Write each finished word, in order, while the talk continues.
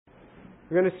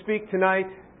We're going to speak tonight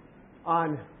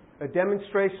on a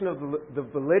demonstration of the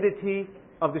validity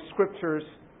of the Scriptures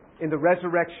in the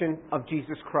resurrection of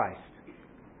Jesus Christ.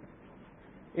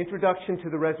 Introduction to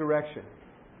the resurrection.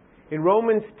 In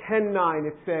Romans 10:9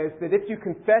 it says that if you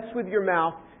confess with your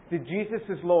mouth that Jesus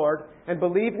is Lord and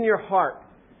believe in your heart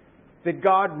that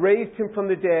God raised Him from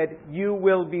the dead, you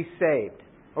will be saved.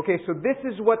 Okay, so this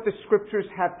is what the Scriptures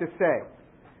have to say.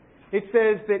 It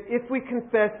says that if we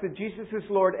confess that Jesus is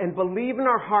Lord and believe in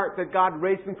our heart that God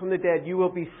raised Him from the dead, you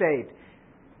will be saved.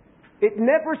 It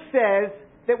never says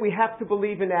that we have to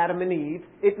believe in Adam and Eve.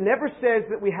 It never says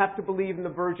that we have to believe in the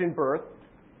virgin birth.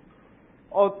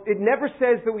 It never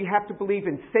says that we have to believe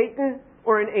in Satan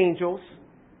or in angels,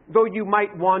 though you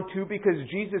might want to, because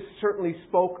Jesus certainly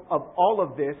spoke of all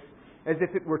of this as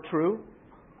if it were true.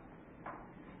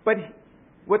 But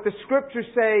what the Scriptures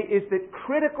say is that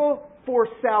critical for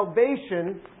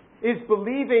salvation is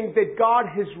believing that God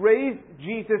has raised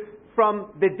Jesus from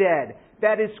the dead.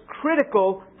 That is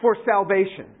critical for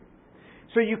salvation.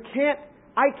 So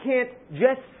I can't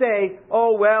just say,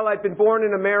 oh, well, I've been born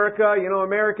in America,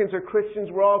 Americans are Christians,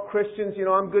 we're all Christians,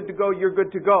 I'm good to go, you're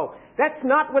good to go. That's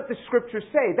not what the Scriptures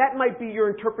say. That might be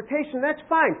your interpretation. That's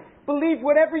fine. Believe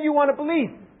whatever you want to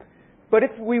believe. But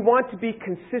if we want to be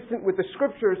consistent with the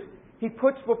Scriptures, He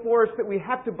puts before us that we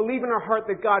have to believe in our heart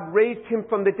that God raised Him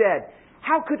from the dead.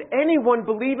 How could anyone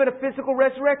believe in a physical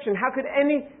resurrection? How could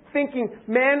any thinking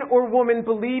man or woman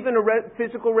believe in a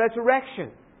physical resurrection?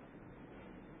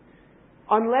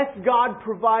 Unless God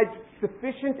provides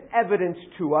sufficient evidence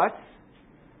to us,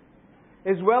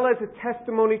 as well as a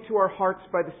testimony to our hearts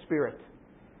by the Spirit.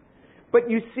 But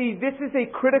you see, this is a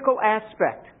critical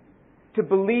aspect, to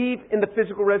believe in the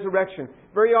physical resurrection.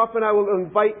 Very often I will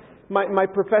invite my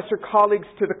professor colleagues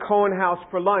to the Cohen house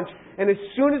for lunch, and as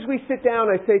soon as we sit down,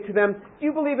 I say to them, do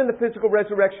you believe in the physical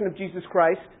resurrection of Jesus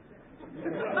Christ?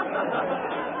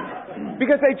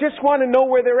 Because I just want to know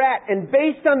where they're at. And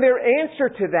based on their answer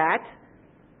to that,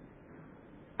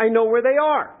 I know where they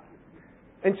are.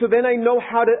 And so then I know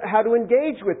how to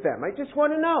engage with them. I just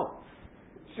want to know.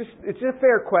 It's a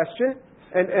fair question.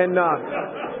 And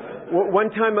one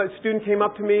time a student came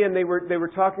up to me and they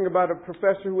were talking about a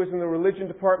professor who was in the religion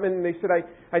department, and they said,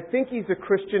 I think he's a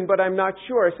Christian, but I'm not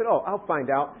sure. I said, oh, I'll find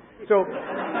out. So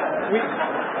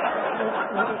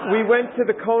we went to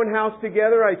the Cohen house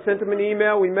together. I sent him an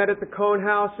email. We met at the Cohen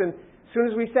house, and as soon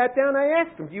as we sat down, I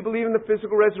asked him, do you believe in the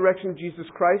physical resurrection of Jesus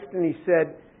Christ? And he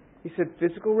said,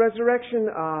 physical resurrection?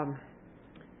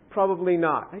 Probably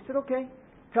not. I said, okay,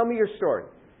 tell me your story.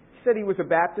 He said he was a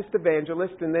Baptist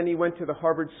evangelist, and then he went to the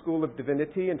Harvard School of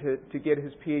Divinity and to get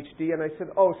his PhD. And I said,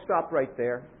 oh, stop right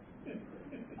there.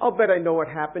 I'll bet I know what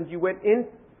happened. You went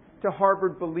into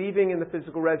Harvard believing in the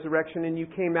physical resurrection, and you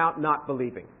came out not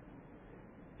believing.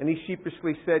 And he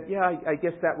sheepishly said, yeah, I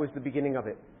guess that was the beginning of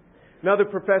it. Another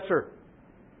professor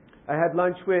I had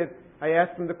lunch with, I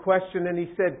asked him the question, and he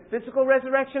said, physical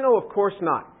resurrection? Oh, of course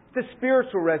not. It's a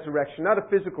spiritual resurrection, not a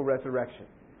physical resurrection.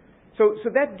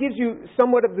 So that gives you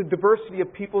somewhat of the diversity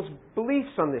of people's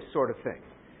beliefs on this sort of thing.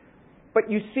 But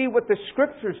you see what the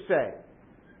Scriptures say,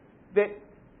 that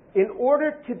in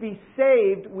order to be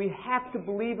saved, we have to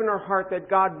believe in our heart that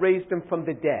God raised Him from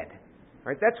the dead.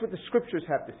 Right? That's what the Scriptures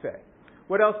have to say.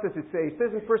 What else does it say? It says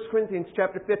in 1 Corinthians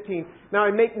chapter 15, now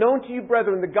I make known to you,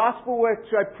 brethren, the gospel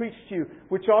which I preached to you,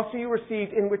 which also you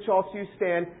received, in which also you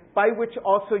stand, by which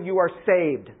also you are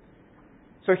saved.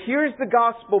 So here's the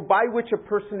gospel by which a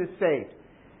person is saved.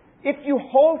 If you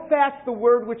hold fast the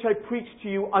word which I preached to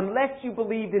you, unless you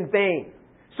believed in vain.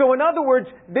 So in other words,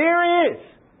 there is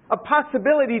a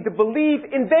possibility to believe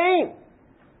in vain.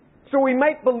 So we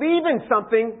might believe in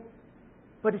something,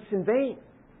 but it's in vain.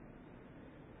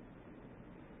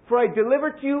 For I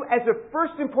delivered to you as of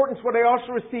first importance what I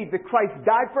also received, that Christ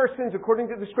died for our sins according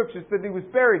to the Scriptures, that He was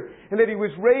buried, and that He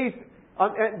was raised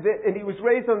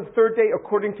on the third day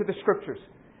according to the Scriptures.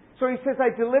 So he says, I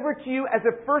delivered to you as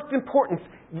of first importance.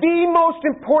 The most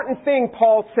important thing,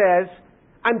 Paul says,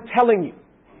 I'm telling you.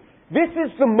 This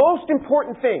is the most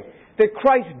important thing, that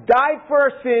Christ died for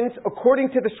our sins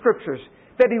according to the Scriptures,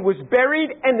 that He was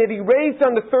buried, and that He raised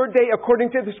on the third day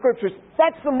according to the Scriptures.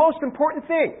 That's the most important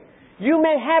thing. You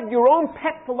may have your own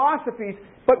pet philosophies,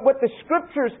 but what the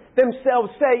Scriptures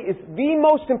themselves say is the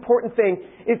most important thing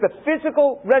is the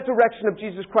physical resurrection of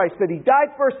Jesus Christ. That He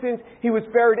died for our sins, He was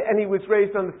buried, and He was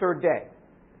raised on the third day.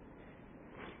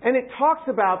 And it talks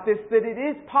about this, that it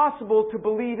is possible to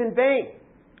believe in vain.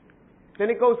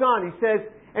 Then it goes on. He says,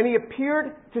 and He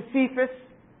appeared to Cephas,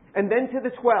 and then to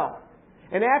the 12.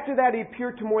 And after that He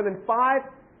appeared to more than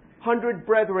 500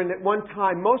 brethren at one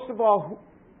time, most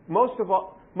of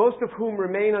most of whom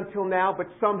remain until now, but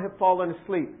some have fallen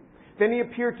asleep. Then he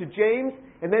appeared to James,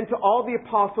 and then to all the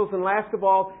apostles, and last of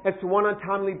all, as to one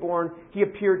untimely born, he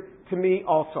appeared to me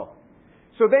also.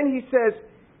 So then he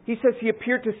says he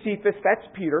appeared to Cephas, that's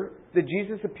Peter, that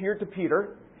Jesus appeared to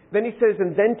Peter. Then he says,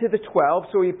 and then to the 12,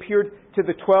 so he appeared to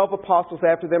the 12 apostles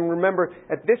after them. Remember,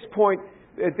 at this point,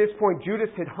 Judas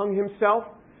had hung himself,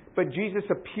 but Jesus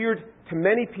appeared to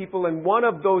many people, and one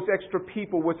of those extra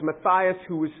people was Matthias,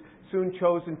 who was soon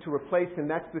chosen to replace him.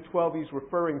 That's the 12 he's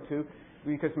referring to,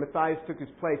 because Matthias took his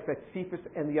place. That's Cephas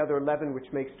and the other 11, which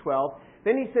makes 12.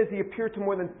 Then he says he appeared to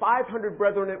more than 500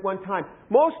 brethren at one time.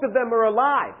 Most of them are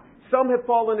alive. Some have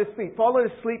fallen asleep. Fallen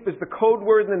asleep is the code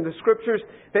word in the Scriptures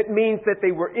that means that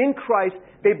they were in Christ,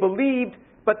 they believed,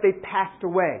 but they passed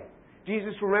away.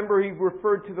 Jesus, remember, he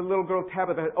referred to the little girl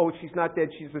Tabitha, oh, she's not dead,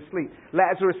 she's asleep.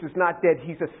 Lazarus is not dead,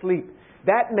 he's asleep.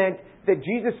 That meant that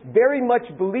Jesus very much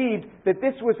believed that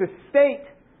this was a state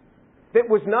that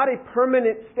was not a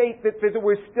permanent state, that there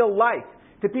was still life.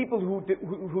 To people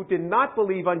who did not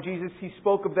believe on Jesus, he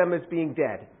spoke of them as being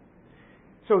dead.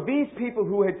 So these people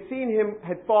who had seen him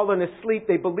had fallen asleep.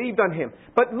 They believed on him.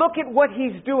 But look at what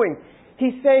he's doing.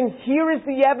 He's saying, here is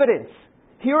the evidence.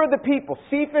 Here are the people.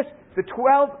 Cephas, the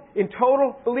 12 in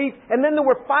total believed. And then there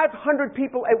were 500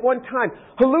 people at one time.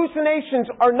 Hallucinations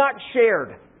are not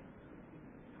shared.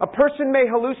 A person may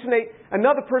hallucinate.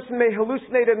 Another person may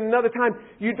hallucinate at another time.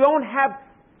 You don't have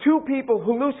two people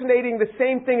hallucinating the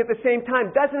same thing at the same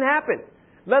time. Doesn't happen.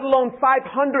 Let alone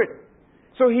 500.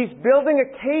 So he's building a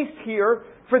case here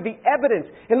for the evidence.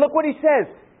 And look what he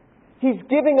says. He's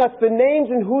giving us the names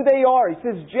and who they are. He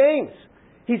says, James.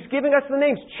 He's giving us the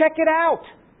names. Check it out.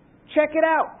 Check it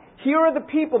out. Here are the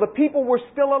people. The people were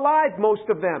still alive, most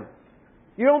of them.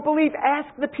 You don't believe? Ask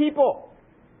the people.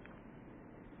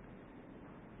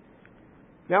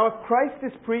 Now, if Christ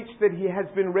is preached that he has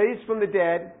been raised from the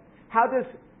dead, how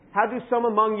do some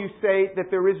among you say that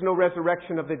there is no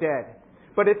resurrection of the dead?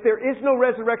 But if there is no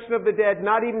resurrection of the dead,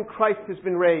 not even Christ has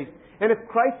been raised. And if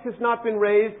Christ has not been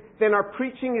raised, then our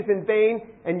preaching is in vain,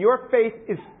 and your faith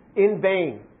is in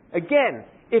vain. Again,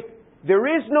 if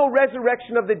there is no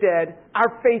resurrection of the dead,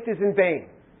 our faith is in vain.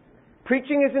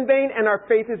 Preaching is in vain, and our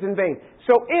faith is in vain.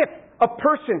 So if a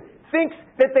person thinks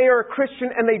that they are a Christian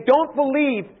and they don't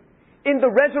believe in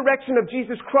the resurrection of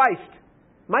Jesus Christ,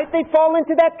 might they fall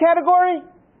into that category?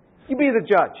 You be the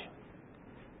judge.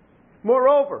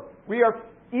 Moreover, we are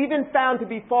even found to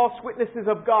be false witnesses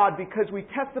of God because we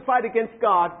testified against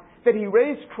God that he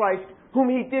raised Christ, whom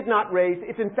he did not raise,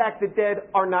 if in fact the dead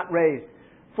are not raised.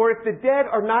 For if the dead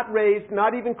are not raised,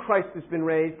 not even Christ has been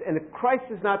raised. And if Christ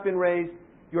has not been raised,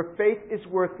 your faith is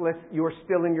worthless. You are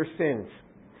still in your sins.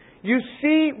 You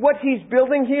see what he's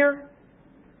building here?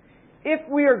 If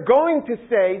we are going to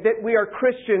say that we are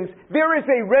Christians, there is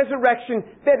a resurrection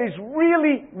that is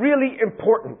really, really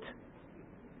important.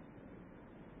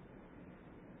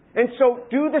 And so,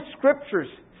 do the Scriptures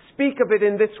speak of it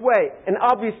in this way? And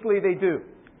obviously they do.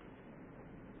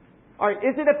 Alright,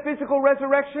 is it a physical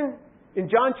resurrection? In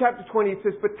John chapter 20 it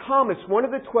says, but Thomas, one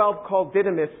of the 12 called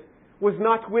Didymus, was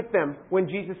not with them when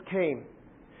Jesus came.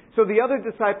 So the other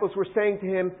disciples were saying to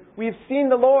him, we have seen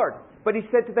the Lord. But he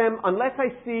said to them, unless I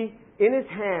see in his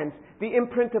hands the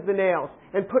imprint of the nails,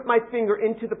 and put my finger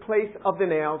into the place of the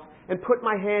nails, and put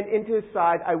my hand into his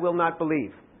side, I will not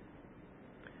believe.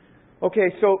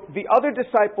 Okay, so the other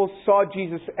disciples saw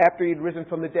Jesus after he had risen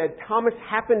from the dead. Thomas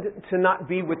happened to not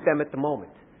be with them at the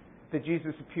moment that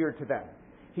Jesus appeared to them.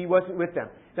 He wasn't with them.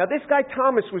 Now this guy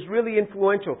Thomas was really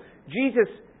influential. Jesus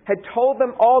had told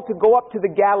them all to go up to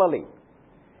the Galilee.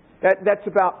 That's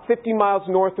about 50 miles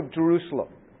north of Jerusalem.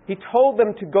 He told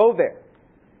them to go there.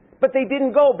 But they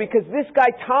didn't go because this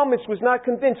guy Thomas was not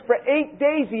convinced. For 8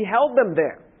 days he held them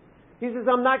there. He says,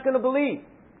 I'm not going to believe.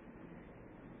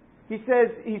 He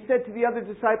said to the other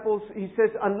disciples, he says,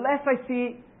 unless I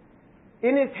see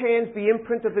in his hands the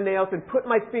imprint of the nails and put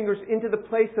my fingers into the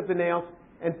place of the nails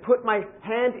and put my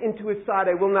hand into his side,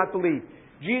 I will not believe.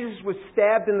 Jesus was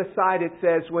stabbed in the side, it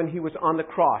says, when he was on the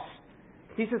cross.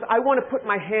 He says, I want to put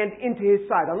my hand into his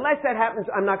side. Unless that happens,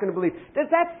 I'm not going to believe. Does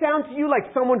that sound to you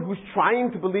like someone who's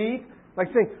trying to believe?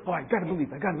 Like saying, oh, I got to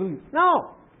believe.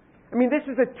 No. I mean, this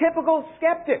is a typical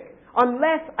skeptic.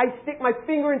 Unless I stick my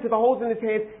finger into the holes in his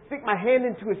hand, stick my hand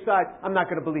into his side, I'm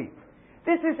not going to believe.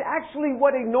 This is actually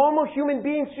what a normal human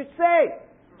being should say.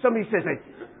 Somebody says,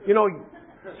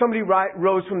 somebody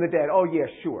rose from the dead. Oh, yeah,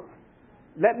 sure.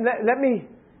 Let me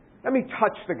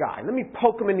touch the guy. Let me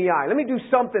poke him in the eye. Let me do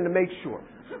something to make sure.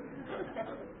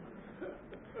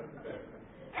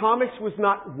 Thomas was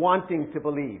not wanting to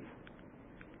believe.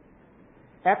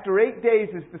 After 8 days,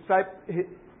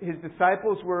 his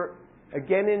disciples were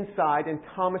again inside, and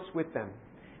Thomas with them.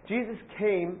 Jesus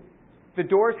came, the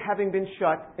doors having been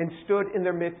shut, and stood in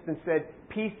their midst and said,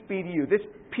 "Peace be to you." This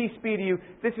peace be to you,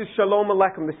 this is Shalom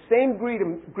Aleichem, the same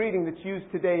greeting that's used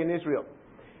today in Israel.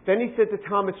 Then he said to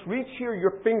Thomas, "Reach here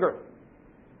your finger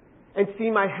and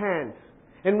see my hands,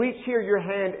 and reach here your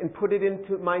hand and put it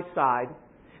into my side,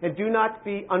 and do not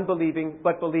be unbelieving,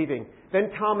 but believing."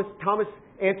 Then Thomas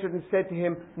answered and said to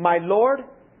him, "My Lord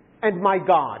and my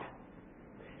God."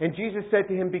 And Jesus said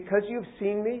to him, "Because you have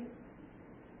seen me,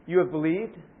 you have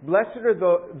believed. Blessed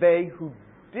are they who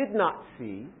did not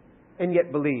see and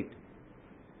yet believed."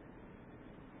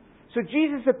 So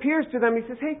Jesus appears to them. He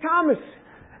says, "Hey, Thomas,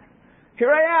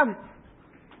 here I am.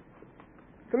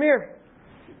 Come here.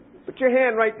 Put your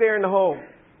hand right there in the hole.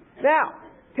 Now,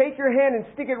 take your hand and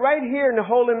stick it right here in the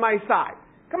hole in my side.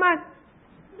 Come on.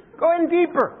 Go in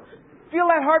deeper. Feel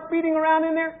that heart beating around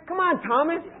in there? Come on,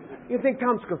 Thomas." You think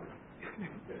Thomas goes,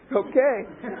 "Okay."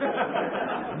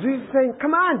 Jesus is saying,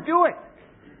 "Come on, do it."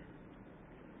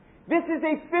 This is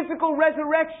a physical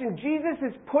resurrection. Jesus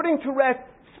is putting to rest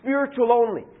spiritual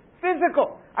only.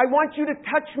 Physical. "I want you to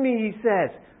touch me," he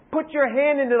says. "Put your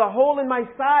hand into the hole in my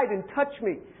side and touch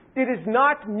me." It is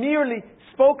not merely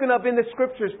spoken of in the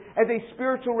Scriptures as a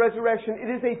spiritual resurrection. It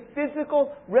is a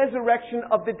physical resurrection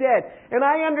of the dead. And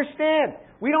I understand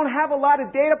we don't have a lot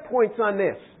of data points on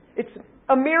this. It's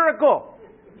a miracle.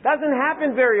 Doesn't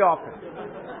happen very often.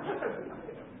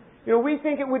 We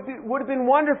think it would have been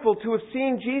wonderful to have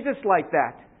seen Jesus like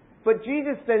that. But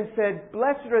Jesus then said,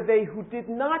 "Blessed are they who did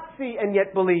not see and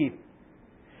yet believe."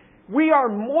 We are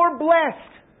more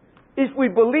blessed if we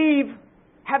believe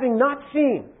having not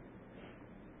seen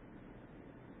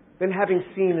than having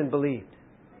seen and believed.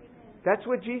 That's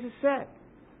what Jesus said.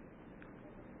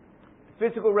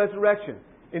 Physical resurrection.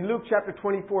 In Luke chapter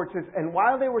 24 it says, "And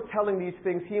while they were telling these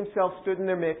things, he himself stood in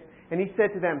their midst, and he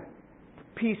said to them,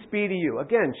 'Peace be to you.'"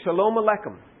 Again, Shalom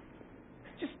Aleichem.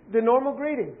 Just the normal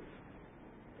greeting.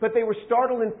 But they were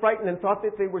startled and frightened and thought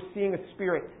that they were seeing a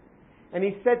spirit. And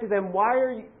he said to them, why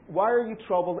are you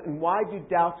troubled, and why do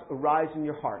doubts arise in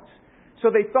your hearts?" So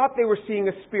they thought they were seeing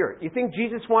a spirit. You think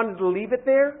Jesus wanted to leave it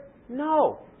there?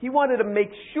 No. He wanted to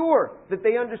make sure that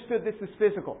they understood this is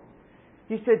physical.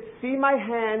 He said, "See my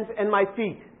hands and my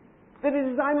feet, that it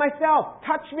is I myself.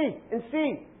 Touch me and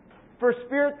see. For a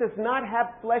spirit does not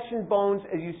have flesh and bones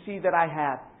as you see that I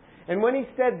have." And when he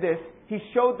said this, he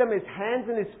showed them his hands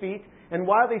and his feet. And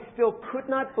while they still could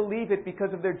not believe it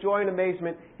because of their joy and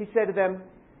amazement, he said to them,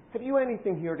 "Have you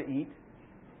anything here to eat?"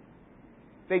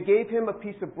 They gave him a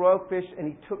piece of broiled fish, and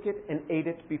he took it and ate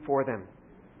it before them.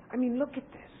 I mean, look at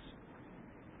this.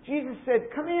 Jesus said,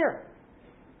 "Come here."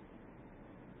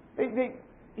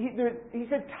 He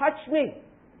said, "Touch me."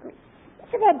 I mean,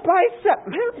 look at that bicep,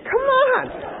 man. Come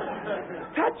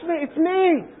on. Touch me. It's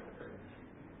me.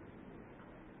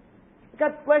 I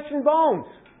got flesh and bones.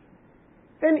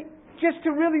 Then just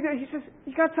to really, he says,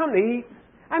 "You got something to eat?"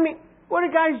 I mean, what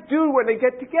do guys do when they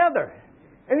get together?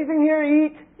 "Anything here to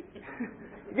eat?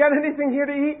 You got anything here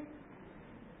to eat?"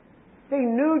 They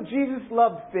knew Jesus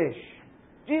loved fish.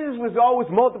 Jesus was always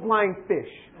multiplying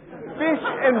fish. Fish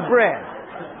and bread.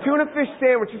 Tuna fish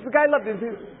sandwiches. The guy loved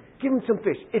it. Give him some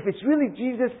fish. If it's really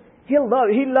Jesus, he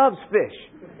loves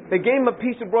fish. They gave him a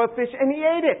piece of broiled fish and he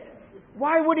ate it.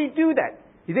 Why would he do that?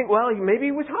 You think, well, maybe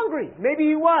he was hungry. Maybe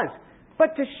he was.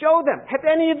 But to show them. Have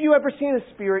any of you ever seen a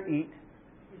spirit eat?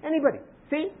 Anybody?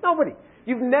 See? Nobody.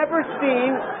 You've never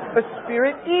seen a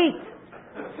spirit eat.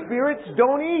 Spirits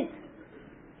don't eat.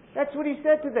 That's what he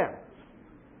said to them.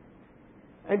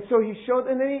 And so he showed,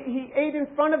 and then he ate in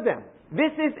front of them.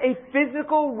 This is a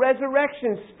physical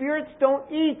resurrection. Spirits don't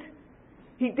eat.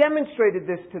 He demonstrated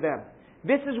this to them.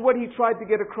 This is what he tried to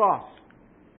get across.